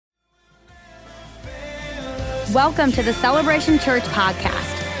Welcome to the Celebration Church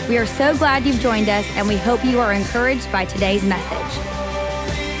podcast. We are so glad you've joined us, and we hope you are encouraged by today's message.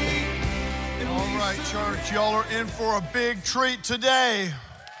 All right, church, y'all are in for a big treat today.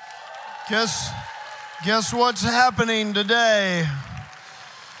 Guess what's happening today?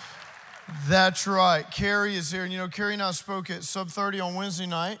 That's right. Kerri is here. And you know, Kerri and I spoke at Sub 30 on Wednesday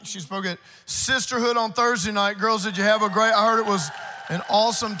night. She spoke at Sisterhood on Thursday night. Girls, did you have a great, I heard it was an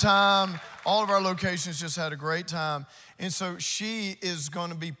awesome time. All of our locations just had a great time. And so she is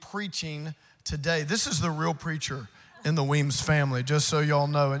going to be preaching today. This is the real preacher in the Weems family, just so y'all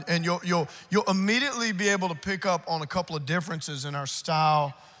know. And you'll immediately be able to pick up on a couple of differences in our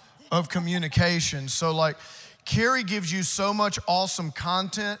style of communication. So like, Kerri gives you so much awesome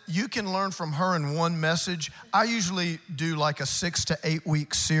content. You can learn from her in one message. I usually do like a 6 to 8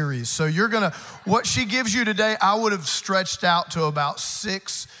 week series. So what she gives you today, I would have stretched out to about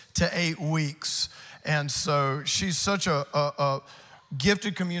 6 to 8 weeks. And so she's such a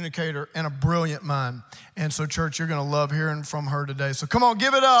gifted communicator and a brilliant mind. And so church, you're gonna love hearing from her today. So come on,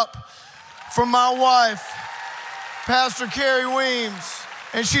 give it up for my wife, Pastor Kerri Weems.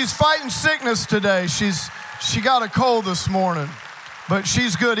 And she's fighting sickness today. She got a cold this morning, but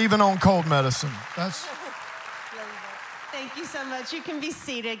she's good even on cold medicine. Thank you so much. You can be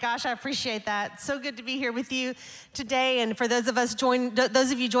seated. Gosh, I appreciate that. So good to be here with you today. And for those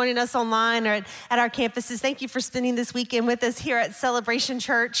of you joining us online or at our campuses, thank you for spending this weekend with us here at Celebration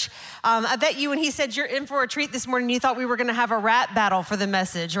Church. I bet you when he said you're in for a treat this morning, you thought we were going to have a rap battle for the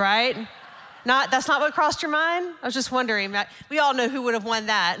message, right? That's not what crossed your mind? I was just wondering. We all know who would have won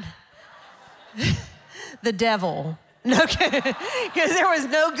that. The devil. No, because there was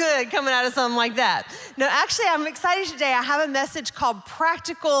no good coming out of something like that. No, actually, I'm excited today. I have a message called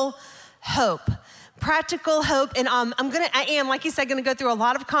Practical Hope. Practical hope, and I am, like you said, gonna go through a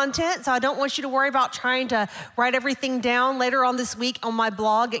lot of content, so I don't want you to worry about trying to write everything down. Later on this week on my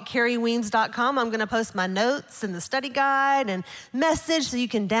blog at kerriweems.com, I'm gonna post my notes and the study guide and message so you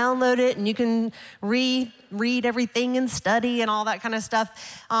can download it and you can read everything and study and all that kind of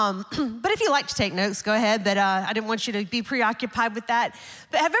stuff. But if you like to take notes, go ahead, but I didn't want you to be preoccupied with that.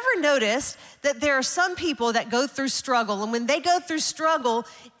 But have you ever noticed that there are some people that go through struggle, and when they go through struggle,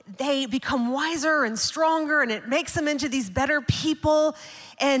 they become wiser and stronger, and it makes them into these better people.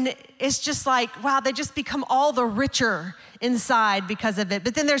 And it's just like, wow, they just become all the richer inside because of it.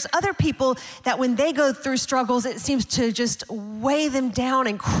 But then there's other people that when they go through struggles, it seems to just weigh them down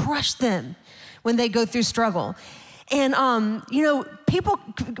and crush them when they go through struggle. And, people,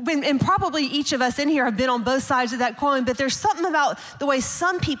 and probably each of us in here have been on both sides of that coin, but there's something about the way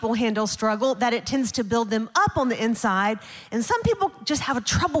some people handle struggle that it tends to build them up on the inside. And some people just have a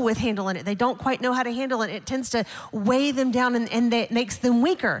trouble with handling it. They don't quite know how to handle it. It tends to weigh them down and it makes them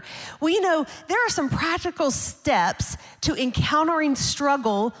weaker. Well, there are some practical steps to encountering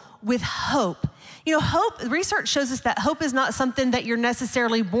struggle with hope. Hope, research shows us that hope is not something that you're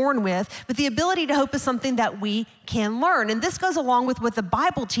necessarily born with, but the ability to hope is something that we can learn. And this goes along with what the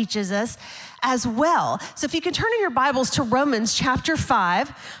Bible teaches us as well. So if you can turn in your Bibles to Romans chapter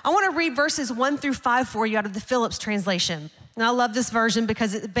 5, I want to read verses 1 through 5 for you out of the Phillips translation. And I love this version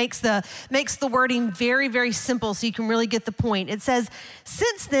because it makes the wording very, very simple so you can really get the point. It says,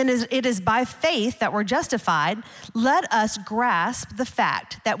 "Since then it is by faith that we're justified, let us grasp the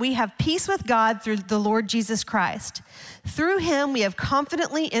fact that we have peace with God through the Lord Jesus Christ. Through him we have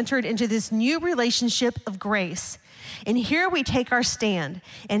confidently entered into this new relationship of grace. And here we take our stand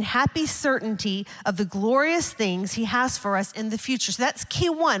in happy certainty of the glorious things he has for us in the future." So that's key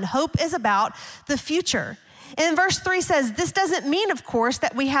one. Hope is about the future. And verse 3 says, "This doesn't mean, of course,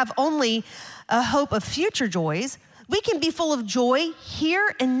 that we have only a hope of future joys. We can be full of joy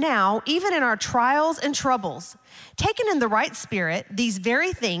here and now, even in our trials and troubles. Taken in the right spirit, these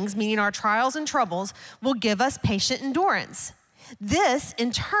very things, meaning our trials and troubles, will give us patient endurance. This,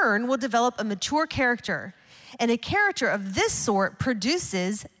 in turn, will develop a mature character. And a character of this sort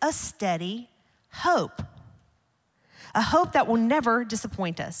produces a steady hope. A hope that will never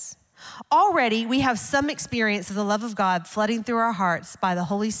disappoint us. Already, we have some experience of the love of God flooding through our hearts by the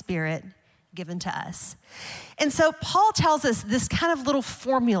Holy Spirit given to us." And so Paul tells us this kind of little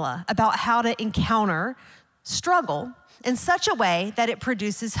formula about how to encounter struggle in such a way that it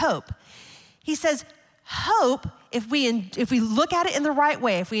produces hope. He says, hope, if we look at it in the right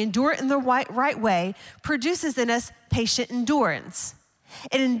way, if we endure it in the right way, produces in us patient endurance.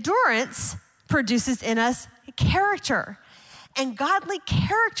 And endurance produces in us character. And godly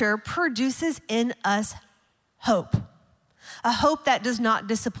character produces in us hope. A hope that does not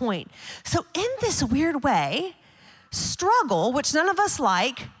disappoint. So in this weird way, struggle, which none of us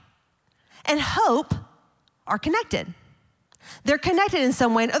like, and hope are connected. They're connected in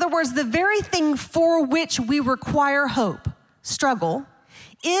some way. In other words, the very thing for which we require hope, struggle,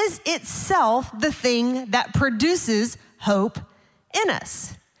 is itself the thing that produces hope in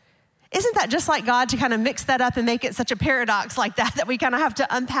us. Isn't that just like God to kind of mix that up and make it such a paradox like that we kind of have to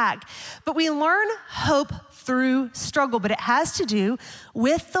unpack? But we learn hope through struggle, but it has to do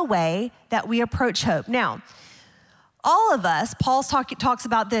with the way that we approach hope. Now, all of us, Paul talks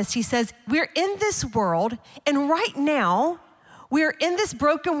about this. He says, we're in this world, and right now, we're in this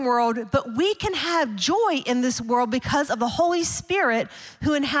broken world, but we can have joy in this world because of the Holy Spirit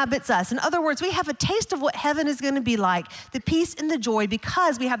who inhabits us. In other words, we have a taste of what heaven is going to be like, the peace and the joy,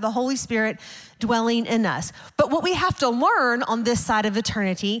 because we have the Holy Spirit dwelling in us. But what we have to learn on this side of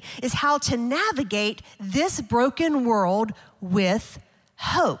eternity is how to navigate this broken world with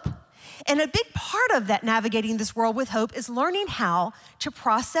hope. And a big part of that navigating this world with hope is learning how to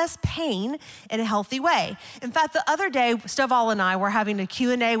process pain in a healthy way. In fact, the other day, Stovall and I were having a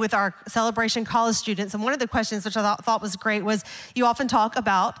Q&A with our Celebration College students, and one of the questions which I thought was great was, you often talk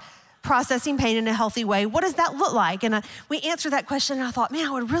about processing pain in a healthy way. What does that look like? And we answered that question, and I thought, man,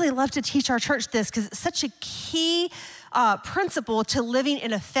 I would really love to teach our church this because it's such a key principle to living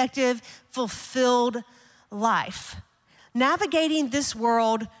an effective, fulfilled life. Navigating this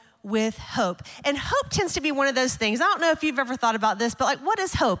world with hope. And hope tends to be one of those things. I don't know if you've ever thought about this, but like, what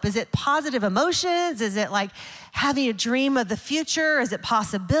is hope? Is it positive emotions? Is it like having a dream of the future? Is it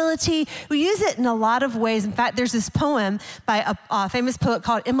possibility? We use it in a lot of ways. In fact, there's this poem by a famous poet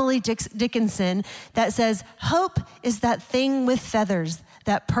called Emily Dickinson that says, hope is that thing with feathers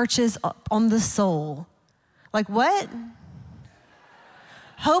that perches on the soul. Like what?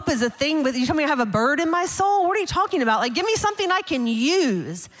 Hope is a thing with, you tell me I have a bird in my soul? What are you talking about? Like, give me something I can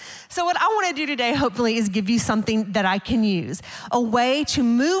use. So what I want to do today, hopefully, is give you something that I can use. A way to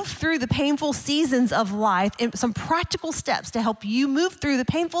move through the painful seasons of life, and some practical steps to help you move through the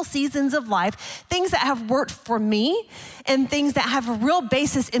painful seasons of life, things that have worked for me, and things that have a real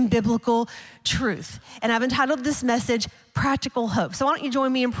basis in biblical truth. And I've entitled this message, Practical Hope. So why don't you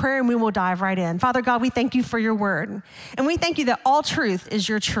join me in prayer and we will dive right in. Father God, we thank you for your word. And we thank you that all truth is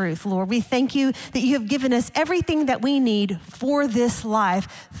your truth, Lord. We thank you that you have given us everything that we need for this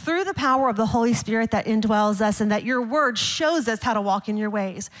life through the power of the Holy Spirit that indwells us, and that your word shows us how to walk in your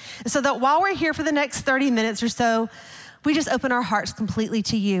ways. And so that while we're here for the next 30 minutes or so, we just open our hearts completely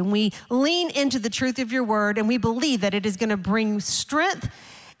to you. And we lean into the truth of your word, and we believe that it is going to bring strength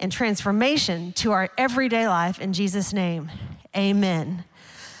and transformation to our everyday life. In Jesus' name, amen.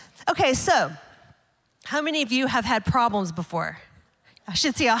 Okay, so how many of you have had problems before? I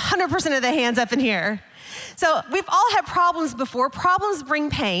should see 100% of the hands up in here. So we've all had problems before. Problems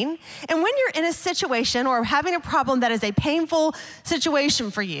bring pain. And when you're in a situation or having a problem that is a painful situation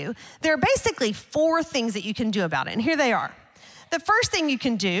for you, there are basically 4 things that you can do about it. And here they are. The first thing you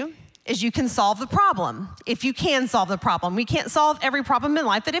can do is you can solve the problem, if you can solve the problem. We can't solve every problem in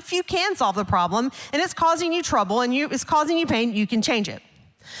life, but if you can solve the problem and it's causing you trouble and it's causing you pain, you can change it.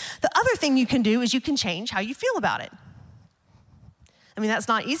 The other thing you can do is you can change how you feel about it. I mean, that's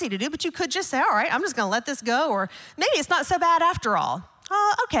not easy to do, but you could just say, all right, I'm just gonna let this go, or maybe it's not so bad after all.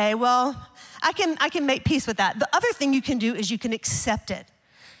 Okay, well, I can make peace with that. The other thing you can do is you can accept it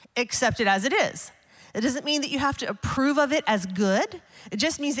as it is. It doesn't mean that you have to approve of it as good. It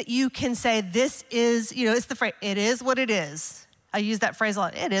just means that you can say, this is, it's the phrase, it is what it is. I use that phrase a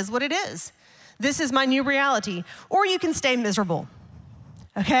lot. It is what it is. This is my new reality. Or you can stay miserable,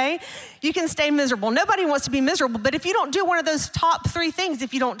 okay? You can stay miserable. Nobody wants to be miserable, but if you don't do one of those top 3 things,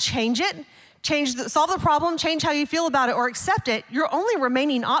 if you don't change it, solve the problem, change how you feel about it, or accept it, your only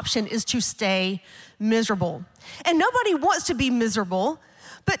remaining option is to stay miserable. And nobody wants to be miserable,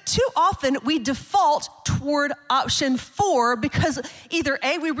 but too often we default toward option 4 because either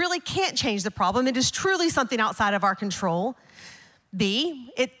A, we really can't change the problem. It is truly something outside of our control.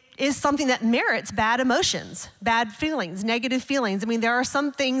 B, it is something that merits bad emotions, bad feelings, negative feelings. I mean, there are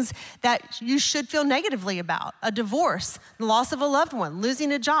some things that you should feel negatively about. A divorce, the loss of a loved one,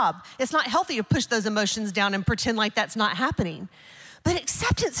 losing a job. It's not healthy to push those emotions down and pretend like that's not happening. But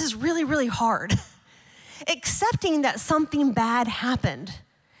acceptance is really, really hard. Accepting that something bad happened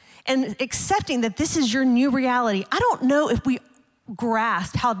and accepting that this is your new reality. I don't know if we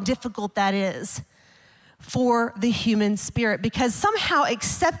grasp how difficult that is for the human spirit, because somehow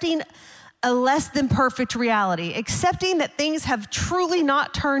accepting a less than perfect reality, accepting that things have truly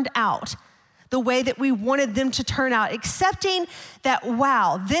not turned out the way that we wanted them to turn out, accepting that,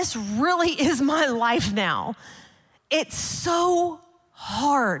 wow, this really is my life now. It's so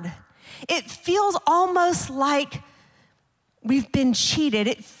hard. It feels almost like we've been cheated.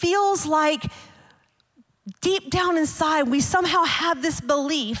 It feels like deep down inside, we somehow have this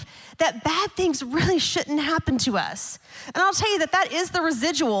belief that bad things really shouldn't happen to us. And I'll tell you that is the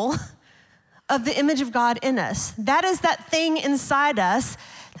residual of the image of God in us. That is that thing inside us.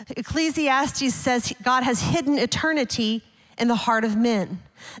 Ecclesiastes says God has hidden eternity in the heart of men.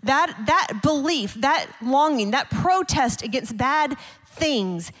 That belief, that longing, that protest against bad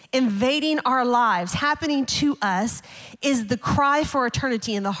things invading our lives, happening to us, is the cry for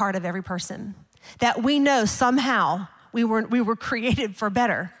eternity in the heart of every person. That we know somehow we were created for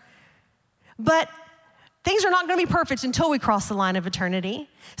better. But things are not going to be perfect until we cross the line of eternity.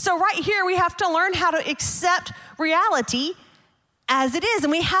 So right here, we have to learn how to accept reality as it is,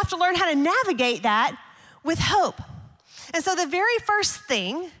 and we have to learn how to navigate that with hope. And so the very first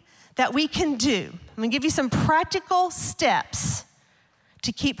thing that we can do, I'm going to give you some practical steps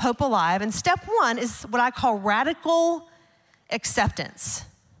to keep hope alive. And step one is what I call radical acceptance.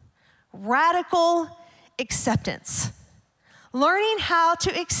 Radical acceptance. Learning how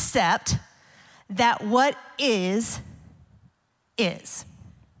to accept that what is.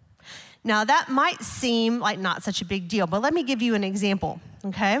 Now, that might seem like not such a big deal, but let me give you an example,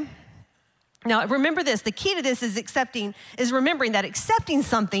 okay? Now, remember this, the key to this is remembering that accepting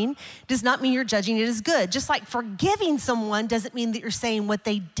something does not mean you're judging it as good. Just like forgiving someone doesn't mean that you're saying what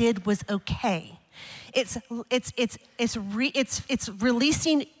they did was okay. It's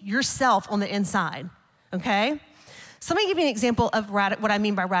releasing yourself on the inside, okay? So let me give you an example of what I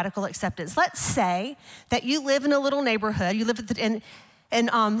mean by radical acceptance. Let's say that you live in a little neighborhood. You live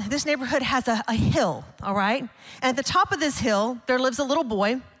and this neighborhood has a hill, all right? And at the top of this hill, there lives a little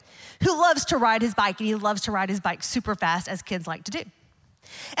boy who loves to ride his bike, and he loves to ride his bike super fast, as kids like to do.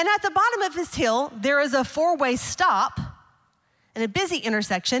 And at the bottom of his hill, there is a four-way stop and a busy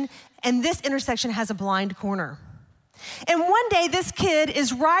intersection, and this intersection has a blind corner. And one day, this kid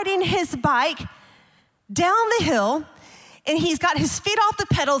is riding his bike down the hill, and he's got his feet off the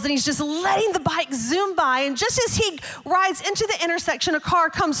pedals, and he's just letting the bike zoom by, and just as he rides into the intersection, a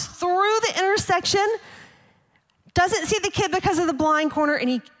car comes through the intersection, doesn't see the kid because of the blind corner, and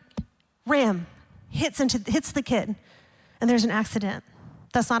he hits the kid, and there's an accident.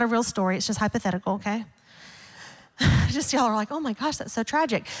 That's not a real story, it's just hypothetical, okay? Just y'all are like, oh my gosh, that's so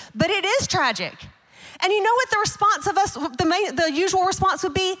tragic. But it is tragic. And you know what the response of us, the usual response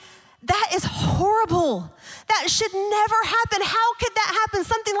would be? That is horrible. That should never happen. How could that happen?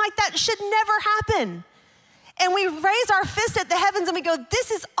 Something like that should never happen. And we raise our fist at the heavens and we go, this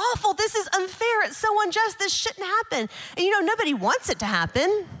is awful. This is unfair. It's so unjust. This shouldn't happen. And you know, nobody wants it to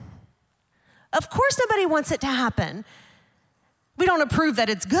happen. Of course, nobody wants it to happen. We don't approve that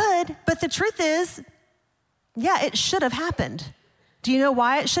it's good, but the truth is, yeah, it should have happened. Do you know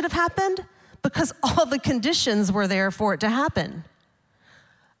why it should have happened? Because all the conditions were there for it to happen.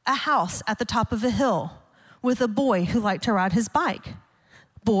 A house at the top of a hill with a boy who liked to ride his bike.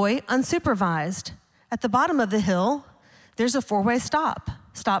 Boy unsupervised. At the bottom of the hill, there's a four-way stop.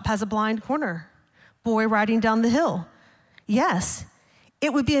 Stop has a blind corner. Boy riding down the hill. Yes,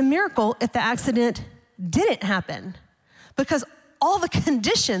 it would be a miracle if the accident didn't happen because all the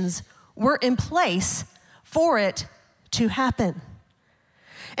conditions were in place for it to happen.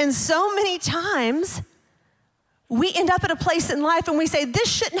 And so many times, we end up at a place in life and we say,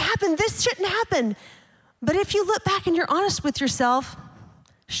 this shouldn't happen, this shouldn't happen. But if you look back and you're honest with yourself,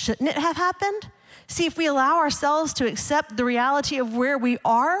 shouldn't it have happened? See, if we allow ourselves to accept the reality of where we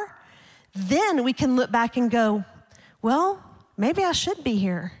are, then we can look back and go, well, maybe I should be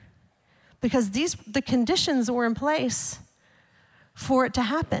here because the conditions were in place for it to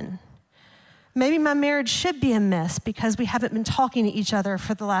happen. Maybe my marriage should be a mess because we haven't been talking to each other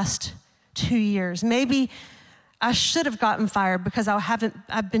for the last 2 years. Maybe I should have gotten fired because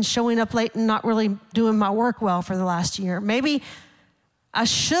I've been showing up late and not really doing my work well for the last year. Maybe I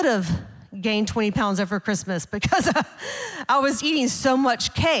should have gained 20 pounds over Christmas because I was eating so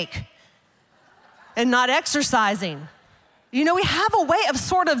much cake and not exercising. You know, we have a way of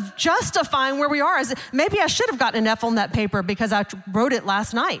sort of justifying where we are. As maybe I should have gotten an F on that paper because I wrote it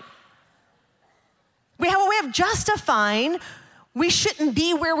last night. We have a way of justifying we shouldn't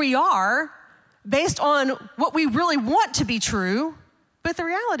be where we are based on what we really want to be true. But the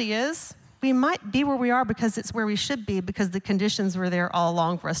reality is we might be where we are because it's where we should be because the conditions were there all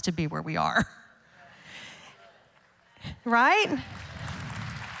along for us to be where we are. Right?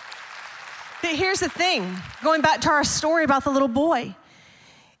 But here's the thing, going back to our story about the little boy.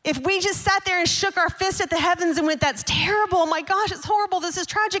 If we just sat there and shook our fist at the heavens and went, that's terrible, oh my gosh, it's horrible, this is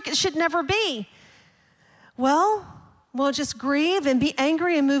tragic, it should never be. Well, we'll just grieve and be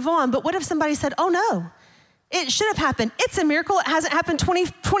angry and move on. But what if somebody said, oh no, It should have happened. It's a miracle it hasn't happened 20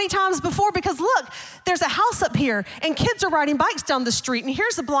 times before, because look, there's a house up here and kids are riding bikes down the street, and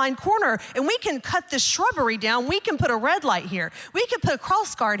here's a blind corner, and we can cut this shrubbery down. We can put a red light here. We can put a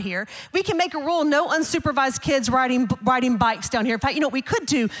cross guard here. We can make a rule, no unsupervised kids riding bikes down here. In fact, you know what we could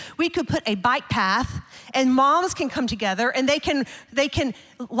do? We could put a bike path, and moms can come together and they can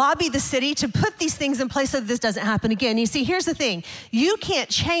lobby the city to put these things in place so that this doesn't happen again. You see, here's the thing. You can't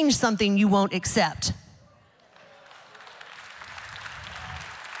change something you won't accept.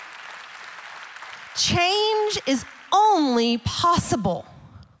 Change is only possible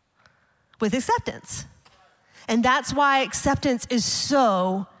with acceptance. And that's why acceptance is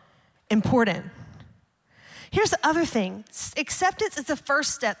so important. Here's the other thing. Acceptance is the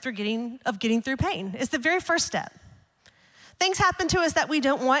first step getting through pain. It's the very first step. Things happen to us that we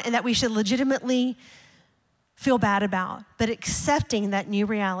don't want and that we should legitimately feel bad about. But accepting that new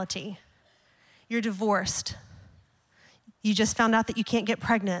reality. You're divorced. You just found out that you can't get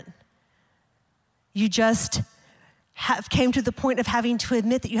pregnant. You just came to the point of having to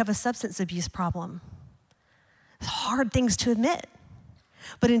admit that you have a substance abuse problem. It's hard things to admit.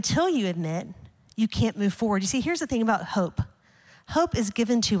 But until you admit, you can't move forward. You see, here's the thing about hope. Hope is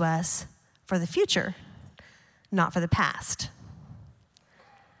given to us for the future, not for the past.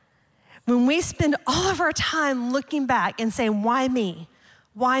 When we spend all of our time looking back and saying, why me?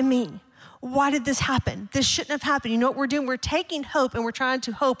 Why me? Why did this happen? This shouldn't have happened. You know what we're doing? We're taking hope and we're trying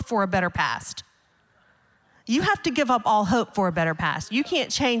to hope for a better past. You have to give up all hope for a better past. You can't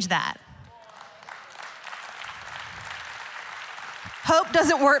change that. Hope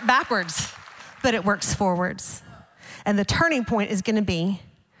doesn't work backwards, but it works forwards. And the turning point is going to be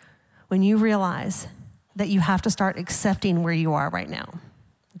when you realize that you have to start accepting where you are right now.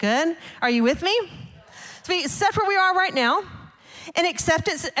 Good? Are you with me? So we accept where we are right now. And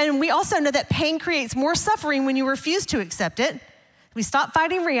acceptance, and we also know that pain creates more suffering when you refuse to accept it. We stop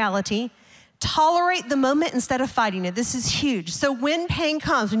fighting reality. Tolerate the moment instead of fighting it. This is huge. So when pain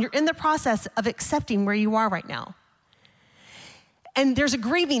comes, when you're in the process of accepting where you are right now, and there's a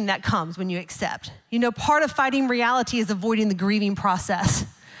grieving that comes when you accept. You know, part of fighting reality is avoiding the grieving process,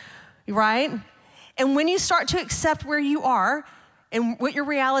 right? And when you start to accept where you are and what your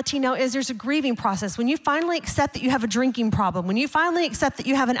reality now is, there's a grieving process. When you finally accept that you have a drinking problem, when you finally accept that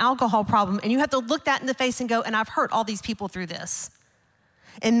you have an alcohol problem, and you have to look that in the face and go, and I've hurt all these people through this.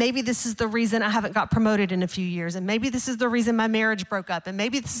 And maybe this is the reason I haven't got promoted in a few years. And maybe this is the reason my marriage broke up. And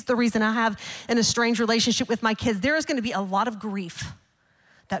maybe this is the reason I have an estranged relationship with my kids. There is going to be a lot of grief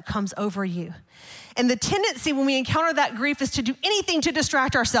that comes over you. And the tendency when we encounter that grief is to do anything to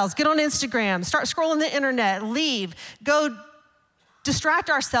distract ourselves. Get on Instagram, start scrolling the internet, leave, go distract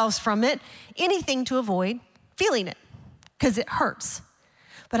ourselves from it. Anything to avoid feeling it, because it hurts.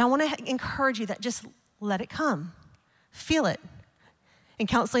 But I want to encourage you that just let it come. Feel it. In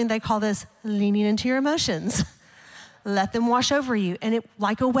counseling, they call this leaning into your emotions. Let them wash over you, and it,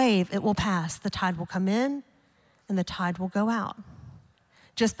 like a wave, it will pass. The tide will come in, and the tide will go out.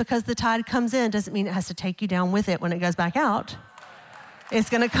 Just because the tide comes in doesn't mean it has to take you down with it when it goes back out. It's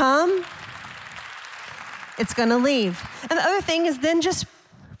gonna come, it's gonna leave. And the other thing is then just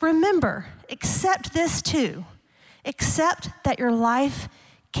remember, accept this too. Accept that your life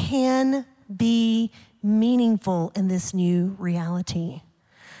can be meaningful in this new reality.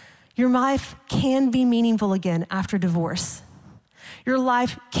 Your life can be meaningful again after divorce. Your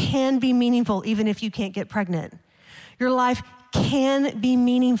life can be meaningful even if you can't get pregnant. Your life can be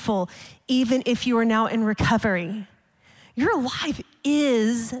meaningful even if you are now in recovery. Your life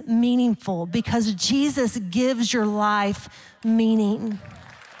is meaningful because Jesus gives your life meaning.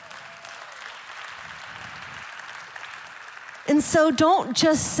 And so don't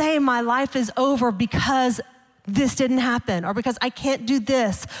just say my life is over because this didn't happen, or because I can't do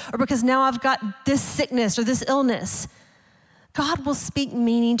this, or because now I've got this sickness or this illness. God will speak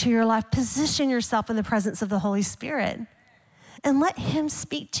meaning to your life. Position yourself in the presence of the Holy Spirit and let him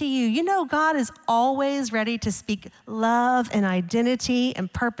speak to you. You know, God is always ready to speak love and identity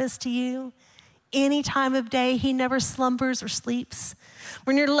and purpose to you. Any time of day, he never slumbers or sleeps.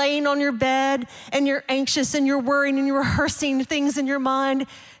 When you're laying on your bed and you're anxious and you're worrying and you're rehearsing things in your mind,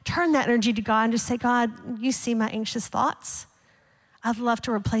 turn that energy to God and just say, God, you see my anxious thoughts. I'd love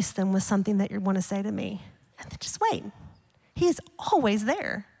to replace them with something that you want to say to me. And then just wait. He is always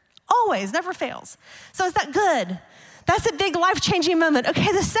there. Always, never fails. So is that good? That's a big life-changing moment.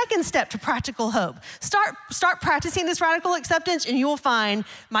 Okay, the second step to practical hope. Start practicing this radical acceptance and you will find,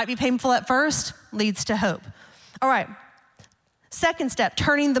 might be painful at first, leads to hope. All right, second step,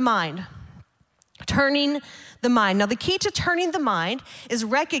 turning the mind. Turning the mind. Now the key to turning the mind is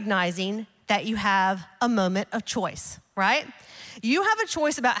recognizing that you have a moment of choice, right? You have a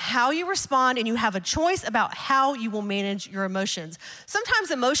choice about how you respond, and you have a choice about how you will manage your emotions.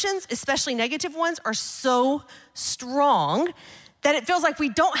 Sometimes emotions, especially negative ones, are so strong that it feels like we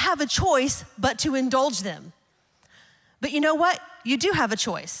don't have a choice but to indulge them. But you know what? You do have a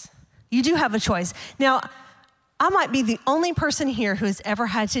choice. You do have a choice. Now, I might be the only person here who has ever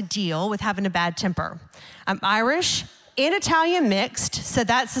had to deal with having a bad temper. I'm Irish and Italian mixed, so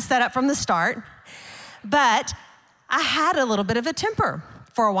that's the setup from the start. But I had a little bit of a temper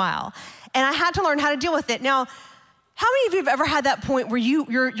for a while, and I had to learn how to deal with it. Now, how many of you have ever had that point where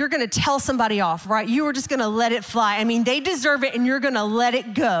you're gonna tell somebody off, right? You were just gonna let it fly. I mean, they deserve it, and you're gonna let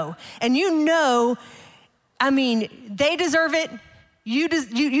it go. And you know, they deserve it.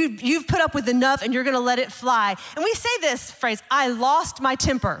 You've put up with enough, and you're gonna let it fly. And we say this phrase, I lost my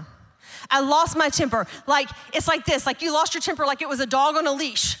temper. I lost my temper. Like, it's like this, like you lost your temper like it was a dog on a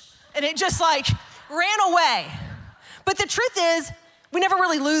leash, and it just like ran away. But the truth is, we never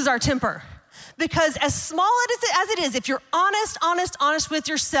really lose our temper, because as small as it is, if you're honest with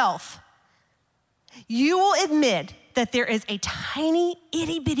yourself, you will admit that there is a tiny,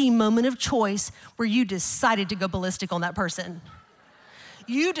 itty-bitty moment of choice where you decided to go ballistic on that person.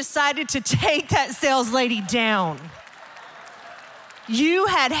 You decided to take that sales lady down. You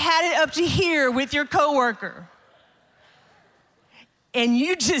had it up to here with your coworker, and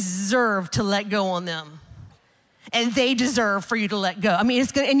you deserve to let go on them. And they deserve for you to let go. And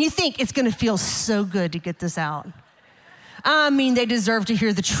you think it's gonna feel so good to get this out. They deserve to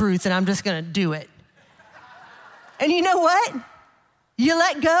hear the truth, and I'm just gonna do it. And you know what? You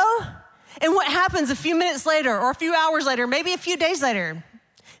let go, and what happens a few minutes later, or a few hours later, maybe a few days later,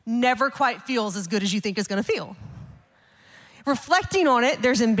 never quite feels as good as you think it's gonna feel. Reflecting on it,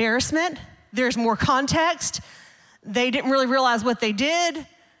 there's embarrassment, there's more context. They didn't really realize what they did.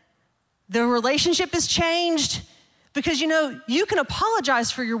 The relationship has changed. Because you can apologize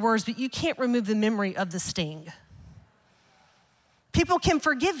for your words, but you can't remove the memory of the sting. People can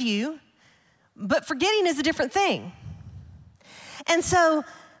forgive you, but forgetting is a different thing. And so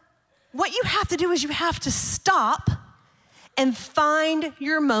what you have to do is you have to stop and find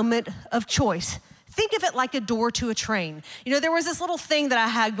your moment of choice. Think of it like a door to a train. There was this little thing that I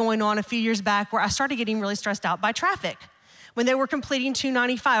had going on a few years back where I started getting really stressed out by traffic. When they were completing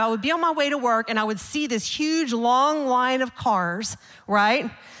 295, I would be on my way to work, and I would see this huge, long line of cars, right?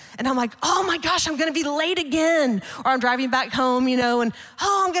 And I'm like, oh my gosh, I'm gonna be late again. Or I'm driving back home, and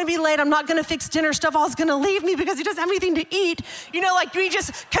I'm gonna be late. I'm not gonna fix dinner. Stuffall's gonna leave me because he doesn't have anything to eat. We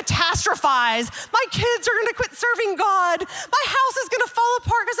just catastrophize. My kids are gonna quit serving God. My house is gonna fall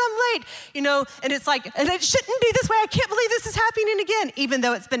apart because I'm late. And it's like, and it shouldn't be this way. I can't believe this is happening again, even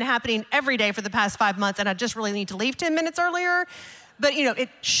though it's been happening every day for the past 5 months, and I just really need to leave 10 minutes earlier. But it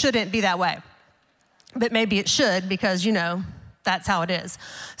shouldn't be that way. But maybe it should, because that's how it is.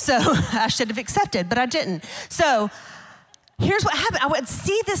 So I should have accepted, but I didn't. So here's what happened. I would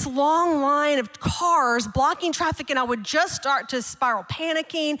see this long line of cars blocking traffic, and I would just start to spiral,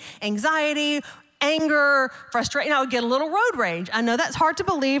 panicking, anxiety, anger, frustration. I would get a little road rage. I know that's hard to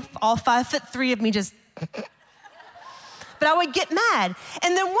believe, all 5'3" of me just, but I would get mad.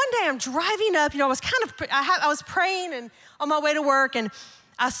 And then one day I'm driving up, I was praying and on my way to work, and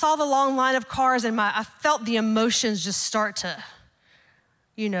I saw the long line of cars, and I felt the emotions just start to,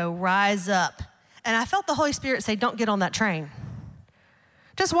 rise up. And I felt the Holy Spirit say, don't get on that train.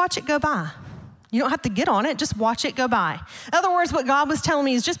 Just watch it go by. You don't have to get on it, just watch it go by. In other words, what God was telling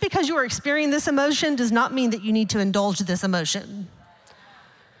me is just because you are experiencing this emotion does not mean that you need to indulge this emotion.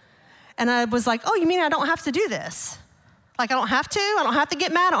 And I was like, oh, you mean I don't have to do this? Like I don't have to? I don't have to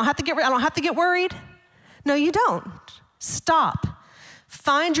get mad? I don't have to get worried? No, you don't. Stop.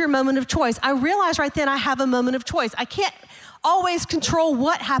 Find your moment of choice. I realized right then I have a moment of choice. I can't always control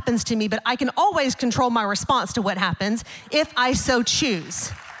what happens to me, but I can always control my response to what happens if I so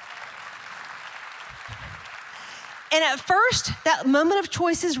choose. And at first, that moment of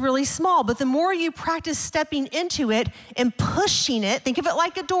choice is really small, but the more you practice stepping into it and pushing it, think of it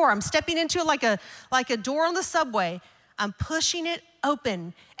like a door. I'm stepping into it like a door on the subway. I'm pushing it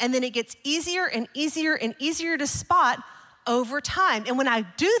open, and then it gets easier and easier and easier to spot over time. And when I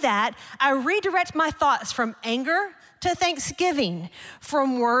do that, I redirect my thoughts from anger to thanksgiving,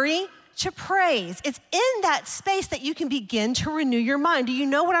 from worry to praise. It's in that space that you can begin to renew your mind. Do you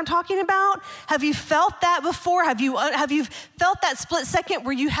know what I'm talking about? Have you felt that before? Have you felt that split second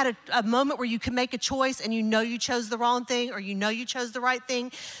where you had a moment where you could make a choice and you chose the wrong thing or you chose the right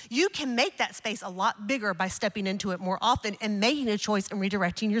thing? You can make that space a lot bigger by stepping into it more often and making a choice and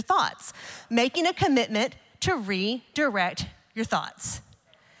redirecting your thoughts. Making a commitment to redirect your thoughts.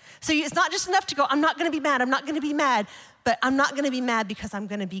 So it's not just enough to go, I'm not gonna be mad, I'm not gonna be mad, but I'm not gonna be mad because I'm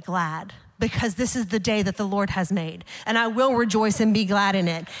gonna be glad, because this is the day that the Lord has made, and I will rejoice and be glad in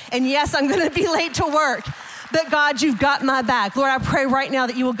it. And yes, I'm gonna be late to work, but God, you've got my back. Lord, I pray right now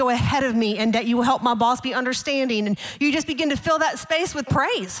that you will go ahead of me and that you will help my boss be understanding, and you just begin to fill that space with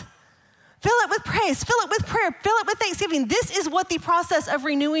praise. Fill it with praise, fill it with prayer, fill it with thanksgiving. This is what the process of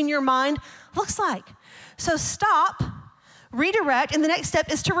renewing your mind looks like. So stop, redirect, and the next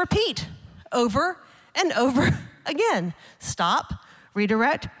step is to repeat over and over again. Stop,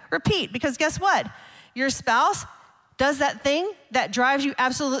 redirect, repeat. Because guess what? Your spouse does that thing that drives you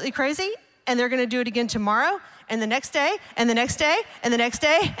absolutely crazy, and they're gonna do it again tomorrow, and the next day, and the next day, and the next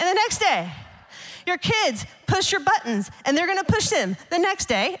day, and the next day. Your kids push your buttons, and they're gonna push them the next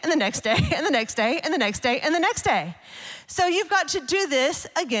day, and the next day, and the next day, and the next day, and the next day. So you've got to do this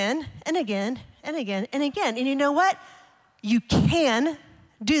again, and again, and again, and again. And you know what? You can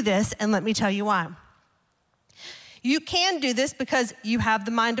do this, and let me tell you why. You can do this because you have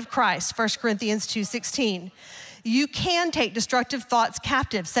the mind of Christ, 1 Corinthians 2:16. You can take destructive thoughts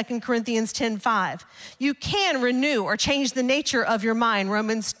captive, 2 Corinthians 10:5. You can renew or change the nature of your mind,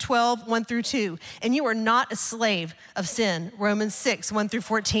 Romans 12:1-2. And you are not a slave of sin, Romans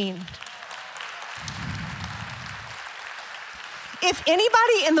 6:1-14. If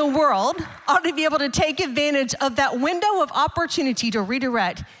anybody in the world ought to be able to take advantage of that window of opportunity to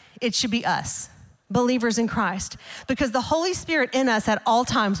redirect, it should be us, believers in Christ, because the Holy Spirit in us at all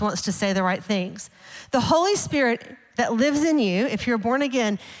times wants to say the right things. The Holy Spirit that lives in you, if you're born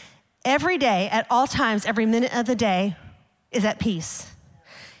again, every day, at all times, every minute of the day, is at peace.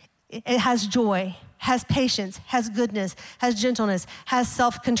 It has joy, has patience, has goodness, has gentleness, has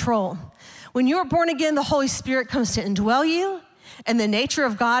self-control. When you're born again, the Holy Spirit comes to indwell you, and the nature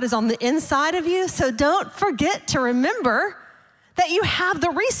of God is on the inside of you. So don't forget to remember that you have the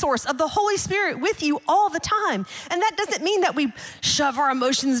resource of the Holy Spirit with you all the time. And that doesn't mean that we shove our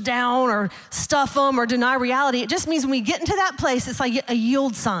emotions down or stuff them or deny reality. It just means when we get into that place, it's like a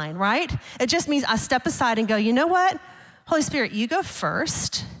yield sign, right? It just means I step aside and go, you know what? Holy Spirit, you go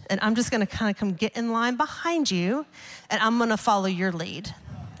first, and I'm just gonna kind of come get in line behind you, and I'm gonna follow your lead.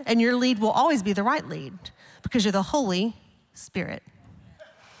 And your lead will always be the right lead because you're the Holy Spirit.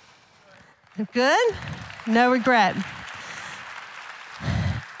 Good? No regret.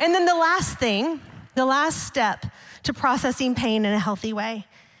 And then the last thing, the last step to processing pain in a healthy way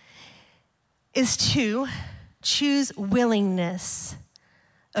is to choose willingness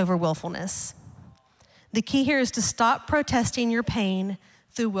over willfulness. The key here is to stop protesting your pain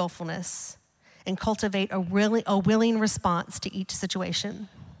through willfulness and cultivate a willing response to each situation.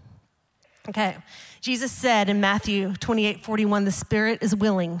 Okay, Jesus said in Matthew 28:41, the spirit is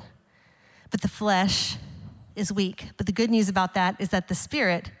willing, but the flesh is weak. But the good news about that is that the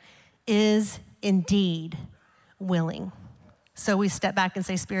spirit is indeed willing. So we step back and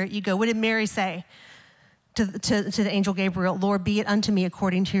say, Spirit, you go. What did Mary say to the angel Gabriel? Lord, be it unto me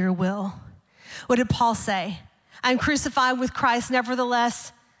according to your will. What did Paul say? I'm crucified with Christ,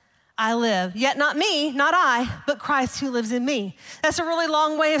 nevertheless I live. Yet not me, not I, but Christ who lives in me. That's a really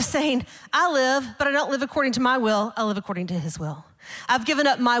long way of saying, I live, but I don't live according to my will. I live according to his will. I've given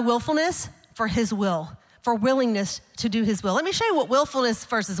up my willfulness for his will, for willingness to do his will. Let me show you what willfulness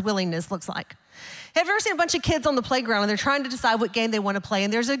versus willingness looks like. Have you ever seen a bunch of kids on the playground and they're trying to decide what game they want to play?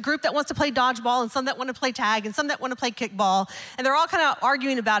 And there's a group that wants to play dodgeball and some that want to play tag and some that want to play kickball. And they're all kind of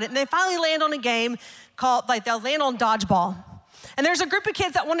arguing about it. And they finally land on a game called, they'll land on dodgeball. And there's a group of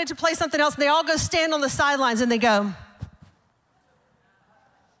kids that wanted to play something else and they all go stand on the sidelines and they go,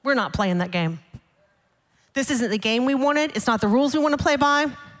 we're not playing that game. This isn't the game we wanted. It's not the rules we want to play by.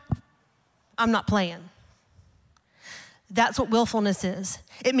 I'm not playing. That's what willfulness is.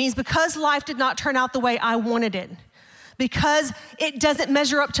 It means because life did not turn out the way I wanted it, because it doesn't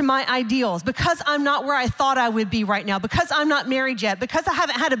measure up to my ideals, because I'm not where I thought I would be right now, because I'm not married yet, because I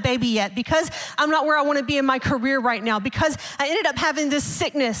haven't had a baby yet, because I'm not where I want to be in my career right now, because I ended up having this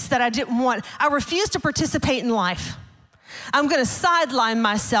sickness that I didn't want. I refuse to participate in life. I'm gonna sideline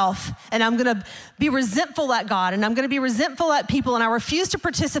myself and I'm gonna be resentful at God and I'm gonna be resentful at people and I refuse to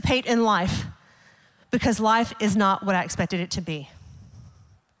participate in life because life is not what I expected it to be.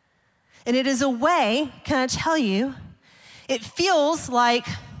 And it is a way, can I tell you, it feels like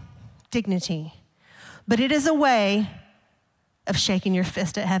dignity, but it is a way of shaking your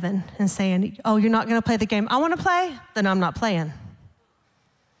fist at heaven and saying, oh, you're not gonna play the game I wanna play? Then I'm not playing.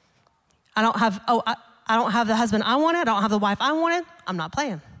 I don't have the husband I wanted, I don't have the wife I wanted, I'm not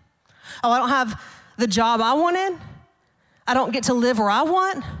playing. Oh, I don't have the job I wanted, I don't get to live where I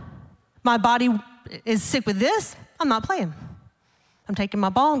want, my body is sick with this, I'm not playing. I'm taking my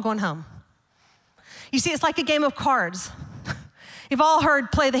ball, I'm going home. You see, it's like a game of cards. You've all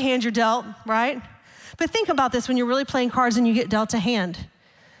heard play the hand you're dealt, right? But think about this when you're really playing cards and you get dealt a hand.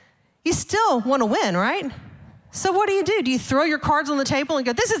 You still want to win, right? So what do? Do you throw your cards on the table and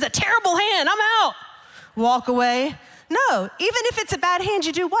go, this is a terrible hand, I'm out? Walk away? No, even if it's a bad hand,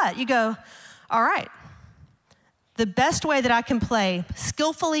 you do what? You go, all right, the best way that I can play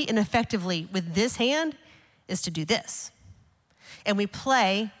skillfully and effectively with this hand is to do this. And we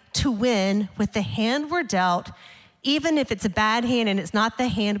play to win with the hand we're dealt, even if it's a bad hand and it's not the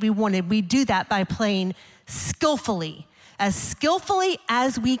hand we wanted. We do that by playing skillfully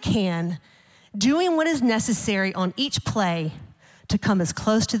as we can, doing what is necessary on each play to come as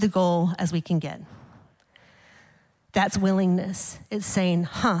close to the goal as we can get. That's willingness. It's saying,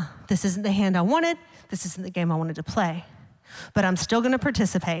 this isn't the hand I wanted, this isn't the game I wanted to play, but I'm still gonna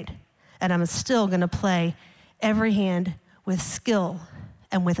participate, and I'm still gonna play every hand with skill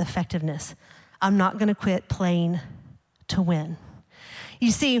and with effectiveness. I'm not gonna quit playing to win.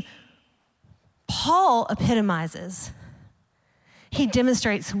 You see, Paul epitomizes, he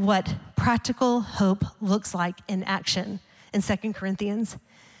demonstrates what practical hope looks like in action in 2 Corinthians.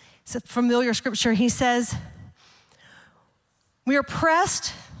 It's a familiar scripture. He says, we are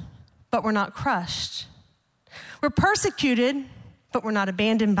pressed, but we're not crushed. We're persecuted, but we're not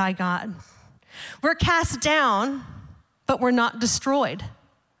abandoned by God. We're cast down, but we're not destroyed.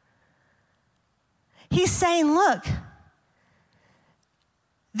 He's saying, look,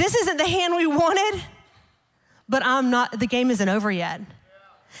 this isn't the hand we wanted, but the game isn't over yet.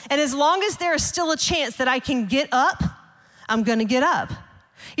 And as long as there is still a chance that I can get up, I'm gonna get up.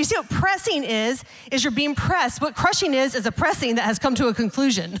 You see what pressing is you're being pressed. What crushing is a pressing that has come to a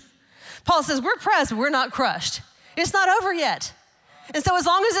conclusion. Paul says, we're pressed, we're not crushed. It's not over yet. And so as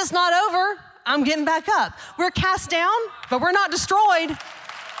long as it's not over, I'm getting back up. We're cast down, but we're not destroyed.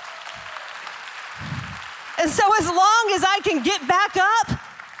 And so as long as I can get back up,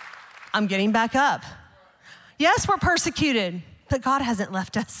 I'm getting back up. Yes, we're persecuted, but God hasn't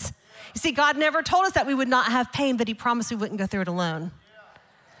left us. You see, God never told us that we would not have pain, but he promised we wouldn't go through it alone.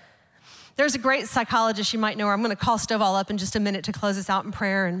 There's a great psychologist, you might know her. I'm gonna call Stovall up in just a minute to close us out in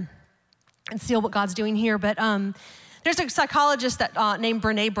prayer and see what God's doing here. But there's a psychologist named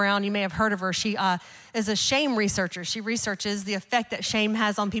Brené Brown. You may have heard of her. She is a shame researcher. She researches the effect that shame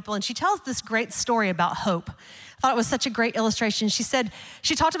has on people, and she tells this great story about hope. I thought it was such a great illustration. She said,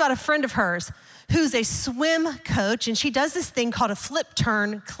 she talked about a friend of hers who's a swim coach, and she does this thing called a flip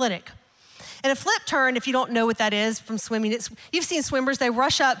turn clinic. And a flip turn, if you don't know what that is from swimming, you've seen swimmers, they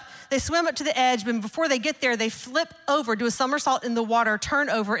rush up, they swim up to the edge, but before they get there, they flip over, do a somersault in the water, turn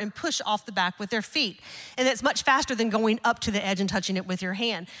over, and push off the back with their feet. And it's much faster than going up to the edge and touching it with your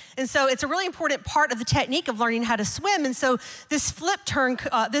hand. And so it's a really important part of the technique of learning how to swim. And so this flip turn,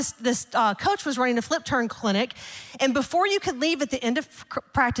 this coach was running a flip turn clinic, and before you could leave at the end of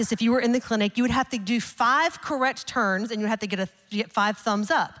practice, if you were in the clinic, you would have to do 5 correct turns, and you would have to get 5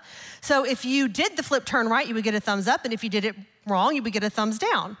 thumbs up. So if you did the flip turn right, you would get a thumbs up, and if you did it wrong, you would get a thumbs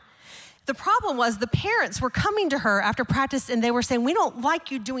down. The problem was the parents were coming to her after practice, and they were saying, we don't like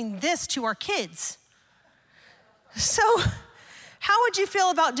you doing this to our kids. So how would you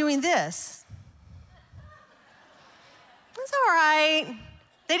feel about doing this? It's all right.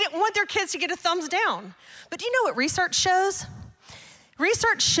 They didn't want their kids to get a thumbs down. But do you know what research shows?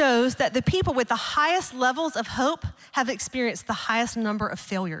 Research shows that the people with the highest levels of hope have experienced the highest number of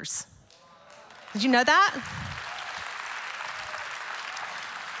failures. Did you know that?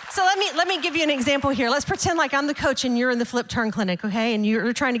 So let me give you an example here. Let's pretend like I'm the coach and you're in the flip turn clinic, okay? And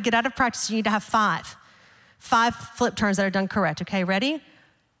you're trying to get out of practice. You need to have 5 flip turns that are done correct, okay? Ready?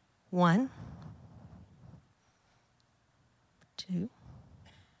 1, 2,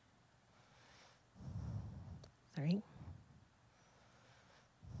 3. You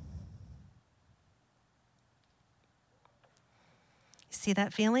see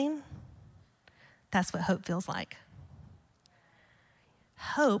that feeling? That's what hope feels like.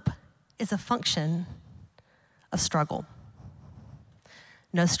 Hope is a function of struggle.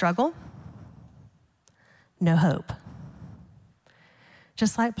 No struggle, no hope.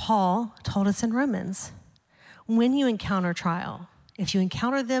 Just like Paul told us in Romans, when you encounter trial, if you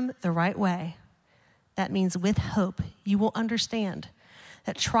encounter them the right way, that means with hope, you will understand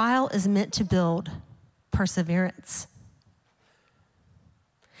that trial is meant to build perseverance.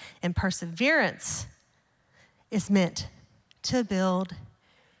 And perseverance is meant to build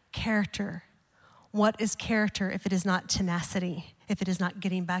character. What is character if it is not tenacity, if it is not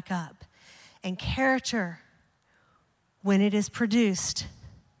getting back up? And character, when it is produced,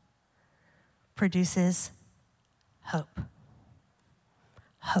 produces hope.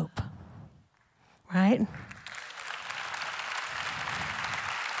 hope, right?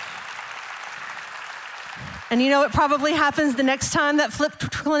 And you know what probably happens the next time that flip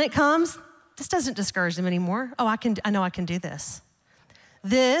clinic comes? This doesn't discourage them anymore. Oh, I know I can do this.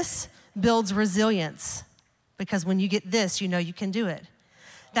 This builds resilience because when you get this, you know you can do it.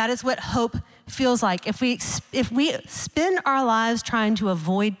 That is what hope feels like. If we spend our lives trying to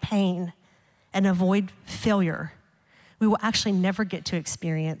avoid pain and avoid failure, we will actually never get to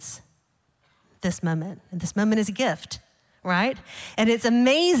experience this moment. And this moment is a gift, right? And it's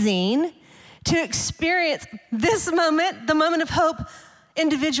amazing to experience this moment, the moment of hope,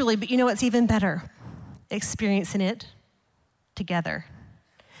 individually, but you know what's even better? Experiencing it together,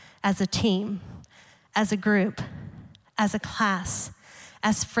 as a team, as a group, as a class,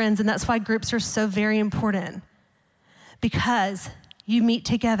 as friends. And that's why groups are so very important, because you meet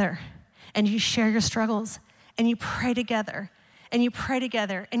together and you share your struggles and you pray together and you pray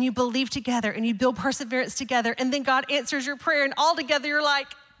together and you believe together and you build perseverance together, and then God answers your prayer, and all together you're like,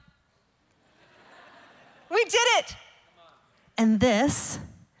 we did it. And this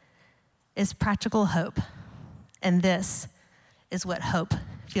is practical hope. And this is what hope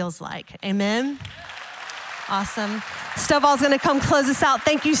feels like. Amen? Awesome. Stovall's gonna come close us out.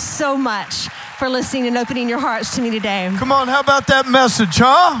 Thank you so much for listening and opening your hearts to me today. Come on, how about that message,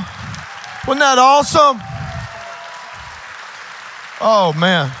 huh? Wasn't that awesome? Oh,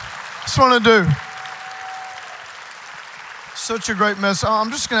 man. Just want to do such a great message.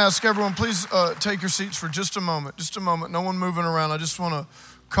 I'm just going to ask everyone, please take your seats for just a moment. Just a moment. No one moving around. I just want a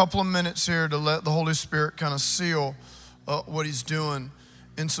couple of minutes here to let the Holy Spirit kind of seal what he's doing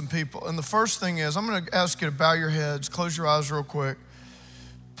in some people. And the first thing is, I'm going to ask you to bow your heads, close your eyes real quick.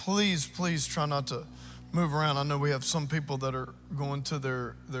 Please try not to move around. I know we have some people that are going to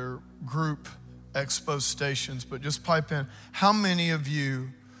their group expo stations, but just pipe in. How many of you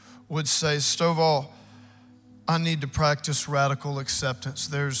would say, Stovall, I need to practice radical acceptance?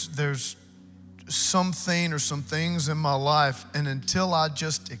 There's something or some things in my life, and until I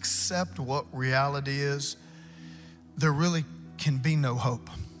just accept what reality is, there really can be no hope.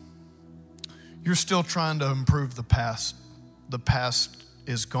 You're still trying to improve the past. The past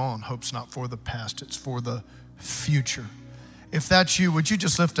is gone. Hope's not for the past, it's for the future. If that's you, would you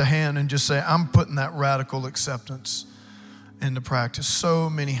just lift a hand and just say, I'm putting that radical acceptance into practice? So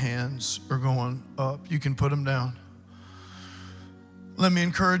many hands are going up. You can put them down. Let me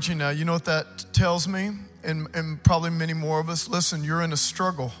encourage you now. You know what that tells me? And probably many more of us. Listen, you're in a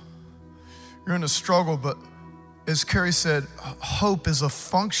struggle. You're in a struggle, but as Kerri said, hope is a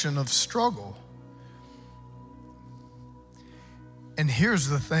function of struggle. And here's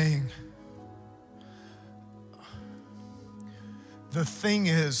the thing. The thing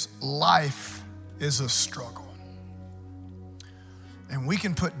is, life is a struggle. And we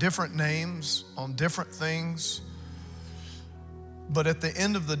can put different names on different things, but at the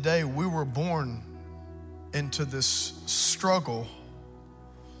end of the day, we were born into this struggle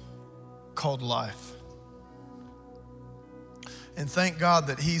called life. And thank God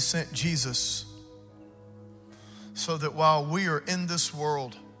that he sent Jesus so that while we are in this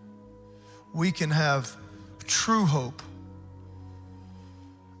world, we can have true hope.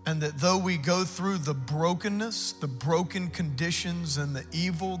 And that though we go through the brokenness, the broken conditions, and the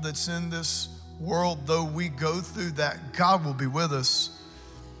evil that's in this world, though we go through that, God will be with us.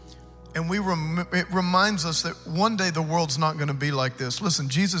 And it reminds us that one day the world's not going to be like this. Listen,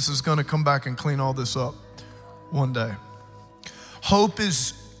 Jesus is going to come back and clean all this up one day. Hope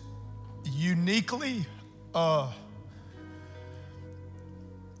is uniquely,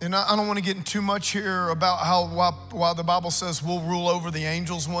 and I don't want to get in too much here about why the Bible says we'll rule over the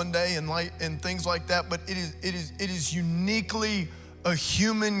angels one day and things like that, but it is uniquely a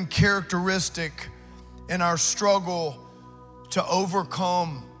human characteristic in our struggle to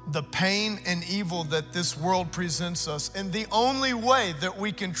overcome the pain and evil that this world presents us. And the only way that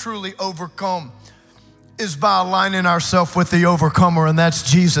we can truly overcome is by aligning ourselves with the overcomer, and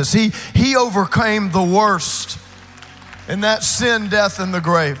that's Jesus. He overcame the worst, and that's sin, death, and the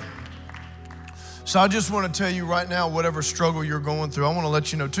grave. So I just want to tell you right now, whatever struggle you're going through, I want to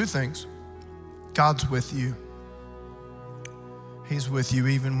let you know two things. God's with you. He's with you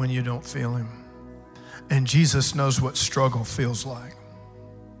even when you don't feel him. And Jesus knows what struggle feels like.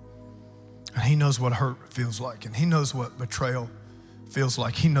 And he knows what hurt feels like. And he knows what betrayal feels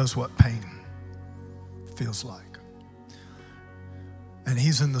like. He knows what pain feels like. And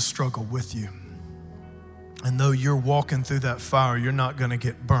he's in the struggle with you. And though you're walking through that fire, you're not going to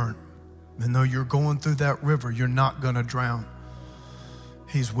get burnt. And though you're going through that river, you're not going to drown.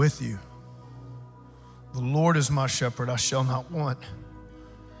 He's with you. The Lord is my shepherd, I shall not want.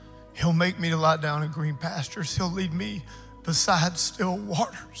 He'll make me to lie down in green pastures. He'll lead me beside still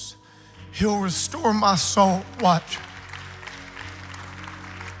waters. He'll restore my soul. Watch.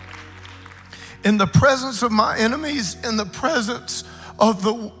 In the presence of my enemies, in the presence of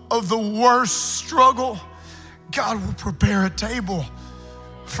the worst struggle, God will prepare a table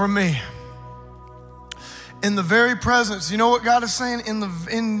for me. In the very presence, you know what God is saying? In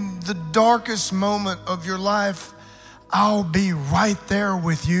the darkest moment of your life, I'll be right there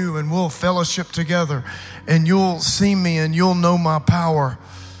with you, and we'll fellowship together, and you'll see me, and you'll know my power,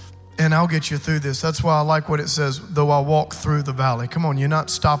 and I'll get you through this. That's why I like what it says, though I walk through the valley. Come on, you're not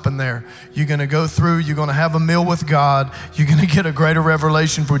stopping there. You're going to go through, you're going to have a meal with God, you're going to get a greater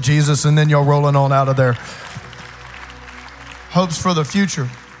revelation for Jesus, and then you're rolling on out of there. Hopes for the future.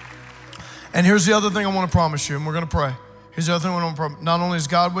 And here's the other thing I want to promise you, and we're going to pray. Here's the other thing I want to promise. Not only is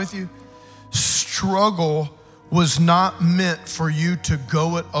God with you, struggle was not meant for you to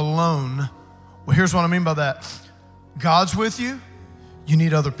go it alone. Well, here's what I mean by that. God's with you, you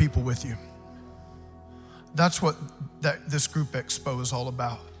need other people with you. That's what this Group Expo is all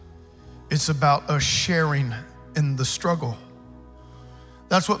about. It's about us sharing in the struggle.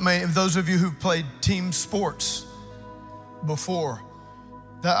 That's what those of you who've played team sports before,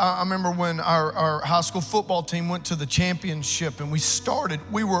 I remember when our high school football team went to the championship and we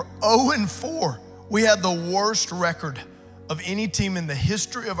were 0-4. We had the worst record of any team in the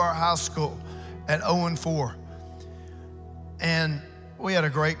history of our high school at 0-4. And we had a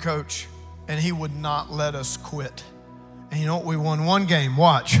great coach, and he would not let us quit. And you know what? We won one game.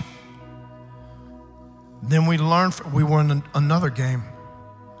 Watch. Then we won another game.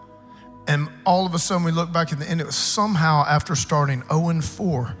 And all of a sudden, we look back at the end. It was somehow after starting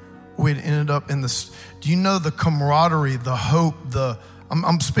 0-4, we had ended up in this. Do you know the camaraderie, the hope,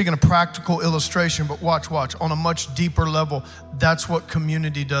 I'm speaking a practical illustration, but watch. On a much deeper level, that's what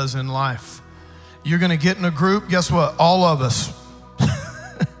community does in life. You're going to get in a group. Guess what? All of us.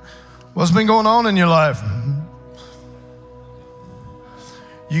 What's been going on in your life?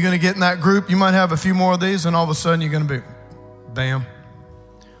 You're going to get in that group. You might have a few more of these, and all of a sudden, you're going to be bam.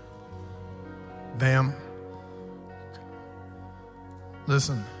 Bam.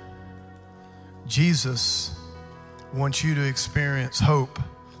 Listen, Jesus wants you to experience hope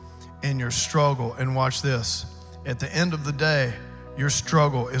in your struggle. And watch this. At the end of the day, your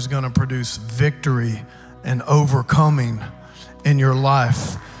struggle is going to produce victory and overcoming in your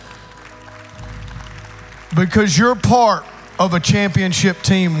life. Because you're part of a championship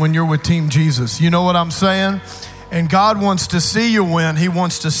team when you're with Team Jesus. You know what I'm saying? And God wants to see you win. He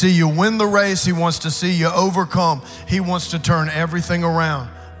wants to see you win the race. He wants to see you overcome. He wants to turn everything around.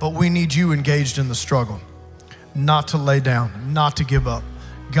 But we need you engaged in the struggle. Not to lay down, not to give up.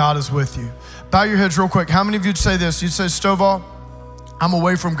 God is with you. Bow your heads real quick. How many of you'd say this? You'd say, Stovall, I'm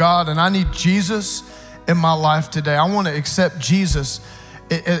away from God and I need Jesus in my life today. I want to accept Jesus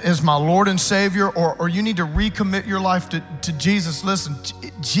as my Lord and Savior, or you need to recommit your life to Jesus. Listen,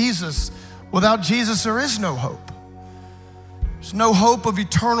 Jesus, without Jesus, there is no hope. There's no hope of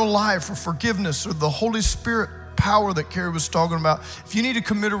eternal life or forgiveness or the Holy Spirit power that Kerri was talking about. If you need to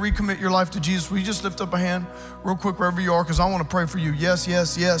commit or recommit your life to Jesus, will you just lift up a hand real quick wherever you are, because I want to pray for you. Yes,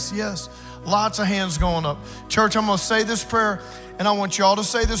 yes, yes, yes. Lots of hands going up. Church, I'm going to say this prayer, and I want you all to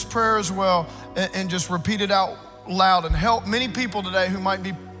say this prayer as well and just repeat it out loud and help many people today who might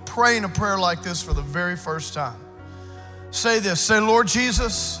be praying a prayer like this for the very first time. Say this. Say, Lord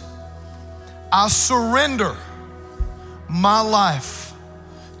Jesus, I surrender my life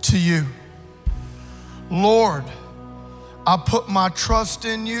to you. Lord, I put my trust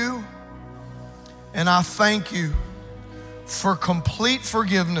in you, and I thank you for complete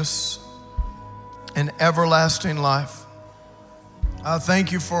forgiveness and everlasting life. I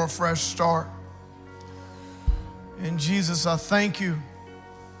thank you for a fresh start. And Jesus, I thank you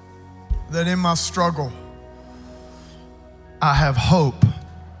that in my struggle, I have hope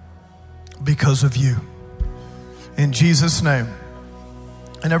because of you. In Jesus' name.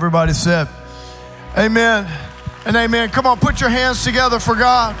 And everybody said, amen and amen. Come on, put your hands together for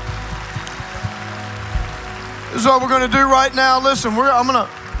God. This is what we're going to do right now. Listen,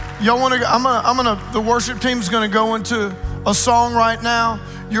 the worship team's going to go into a song right now.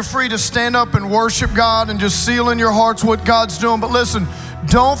 You're free to stand up and worship God and just seal in your hearts what God's doing. But listen,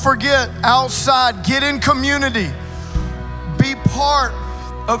 don't forget, outside, get in community. Be part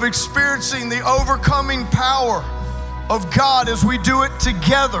of experiencing the overcoming power of God as we do it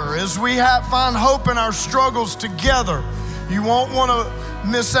together, as we find hope in our struggles together. You won't want to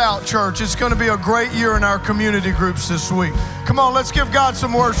miss out, church. It's going to be a great year in our community groups this week. Come on, let's give God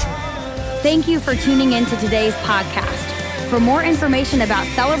some worship. Thank you for tuning in to today's podcast. For more information about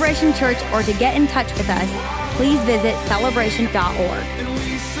Celebration Church or to get in touch with us, please visit celebration.org.